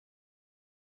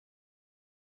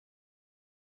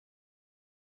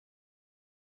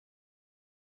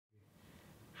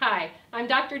Hi, I'm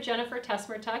Dr. Jennifer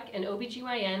Tesmertuck, an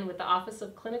OBGYN with the Office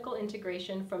of Clinical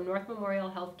Integration from North Memorial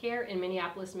Healthcare in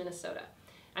Minneapolis, Minnesota.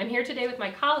 I'm here today with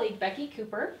my colleague, Becky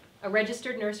Cooper, a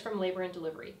registered nurse from Labor and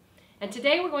Delivery. And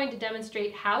today we're going to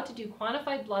demonstrate how to do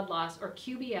quantified blood loss, or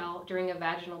QBL, during a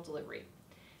vaginal delivery.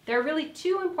 There are really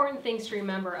two important things to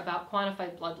remember about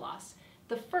quantified blood loss.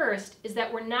 The first is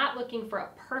that we're not looking for a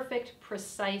perfect,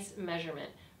 precise measurement.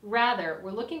 Rather,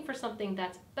 we're looking for something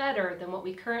that's better than what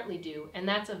we currently do, and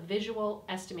that's a visual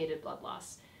estimated blood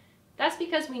loss. That's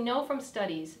because we know from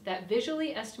studies that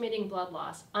visually estimating blood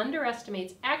loss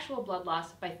underestimates actual blood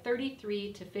loss by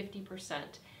 33 to 50%,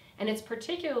 and it's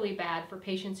particularly bad for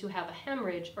patients who have a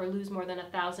hemorrhage or lose more than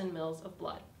 1,000 mils of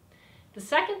blood. The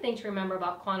second thing to remember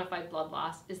about quantified blood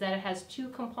loss is that it has two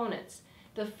components.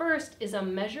 The first is a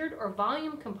measured or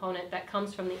volume component that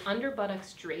comes from the under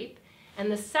buttocks drape, and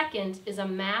the second is a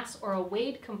mass or a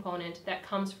weighed component that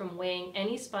comes from weighing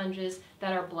any sponges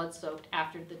that are blood soaked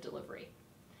after the delivery.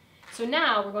 So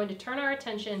now we're going to turn our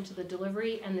attention to the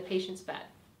delivery and the patient's bed.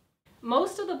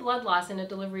 Most of the blood loss in a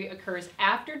delivery occurs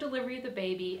after delivery of the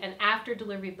baby and after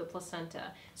delivery of the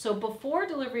placenta. So before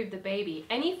delivery of the baby,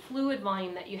 any fluid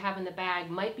volume that you have in the bag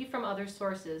might be from other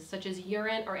sources, such as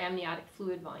urine or amniotic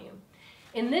fluid volume.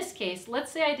 In this case, let's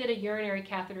say I did a urinary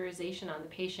catheterization on the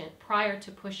patient prior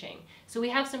to pushing. So we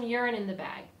have some urine in the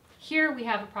bag. Here we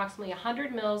have approximately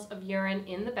 100 mils of urine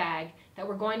in the bag that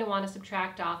we're going to want to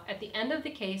subtract off at the end of the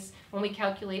case when we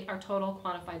calculate our total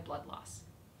quantified blood loss.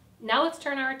 Now let's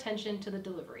turn our attention to the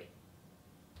delivery.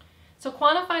 So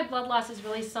quantified blood loss is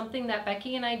really something that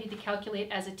Becky and I need to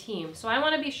calculate as a team. So I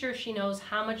want to be sure she knows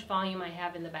how much volume I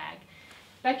have in the bag.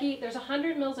 Becky, there's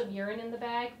 100 mils of urine in the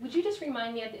bag. Would you just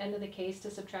remind me at the end of the case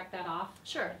to subtract that off?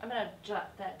 Sure, I'm going to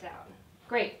jot that down.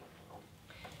 Great.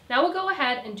 Now we'll go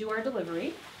ahead and do our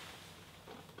delivery.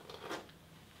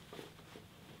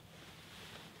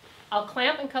 I'll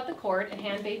clamp and cut the cord and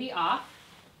hand baby off.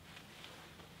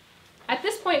 At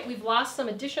this point, we've lost some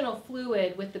additional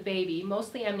fluid with the baby,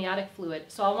 mostly amniotic fluid,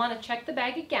 so I'll want to check the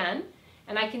bag again,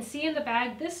 and I can see in the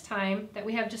bag this time that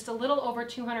we have just a little over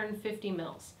 250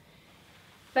 mils.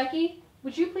 Becky,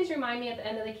 would you please remind me at the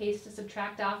end of the case to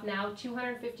subtract off now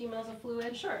 250 mils of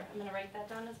fluid? Sure, I'm going to write that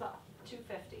down as well,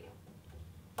 250.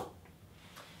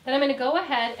 Then I'm going to go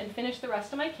ahead and finish the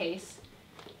rest of my case,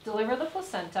 deliver the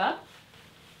placenta,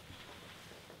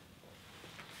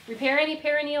 repair any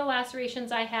perineal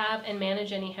lacerations I have, and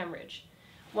manage any hemorrhage.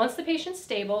 Once the patient's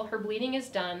stable, her bleeding is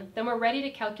done, then we're ready to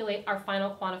calculate our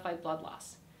final quantified blood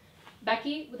loss.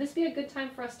 Becky, would this be a good time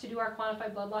for us to do our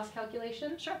quantified blood loss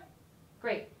calculation? Sure.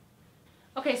 Great.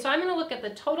 Okay, so I'm going to look at the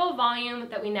total volume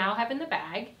that we now have in the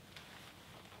bag.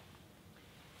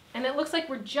 And it looks like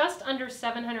we're just under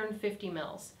 750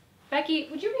 mils. Becky,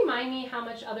 would you remind me how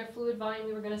much other fluid volume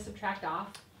we were going to subtract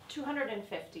off?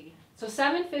 250. So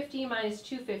 750 minus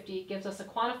 250 gives us a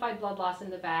quantified blood loss in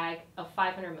the bag of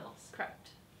 500 mils. Correct.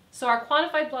 So our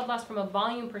quantified blood loss from a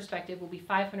volume perspective will be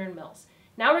 500 mils.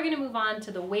 Now we're going to move on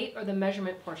to the weight or the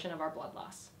measurement portion of our blood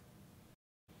loss.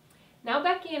 Now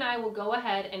Becky and I will go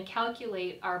ahead and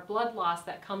calculate our blood loss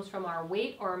that comes from our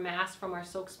weight or mass from our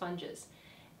soak sponges.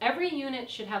 Every unit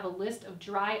should have a list of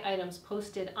dry items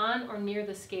posted on or near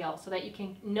the scale so that you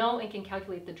can know and can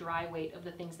calculate the dry weight of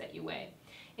the things that you weigh.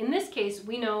 In this case,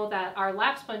 we know that our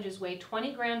lap sponges weigh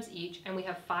 20 grams each, and we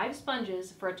have 5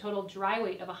 sponges for a total dry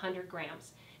weight of 100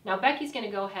 grams. Now Becky's going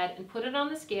to go ahead and put it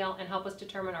on the scale and help us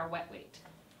determine our wet weight.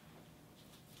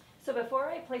 So before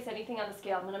I place anything on the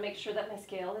scale, I'm going to make sure that my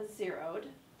scale is zeroed,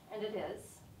 and it is.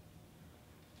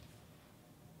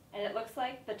 And it looks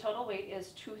like the total weight is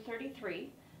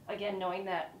 233. Again, knowing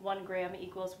that 1 gram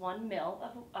equals 1 mil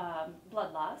of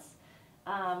blood loss.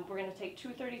 We're going to take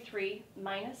 233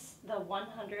 minus the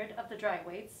 100 of the dry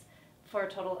weights for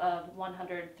a total of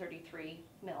 133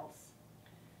 mils.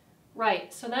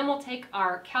 Right, so then we'll take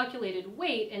our calculated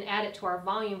weight and add it to our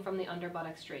volume from the under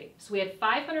buttocks drape. So we had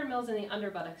 500 mils in the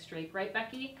under buttocks drape, right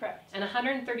Becky? Correct. And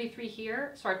 133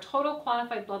 here, so our total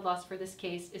quantified blood loss for this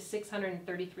case is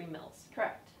 633 mils.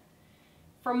 Correct.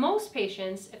 For most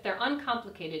patients, if they're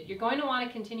uncomplicated, you're going to want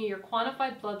to continue your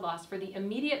quantified blood loss for the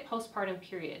immediate postpartum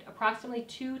period, approximately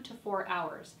 2 to 4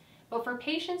 hours. But for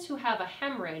patients who have a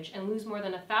hemorrhage and lose more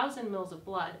than 1,000 mils of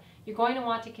blood, you're going to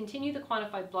want to continue the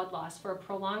quantified blood loss for a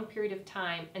prolonged period of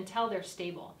time until they're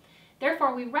stable.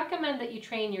 Therefore, we recommend that you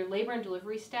train your labor and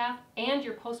delivery staff and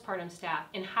your postpartum staff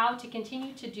in how to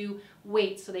continue to do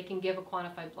weights so they can give a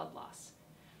quantified blood loss.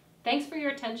 Thanks for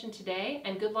your attention today,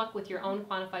 and good luck with your own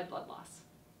quantified blood loss.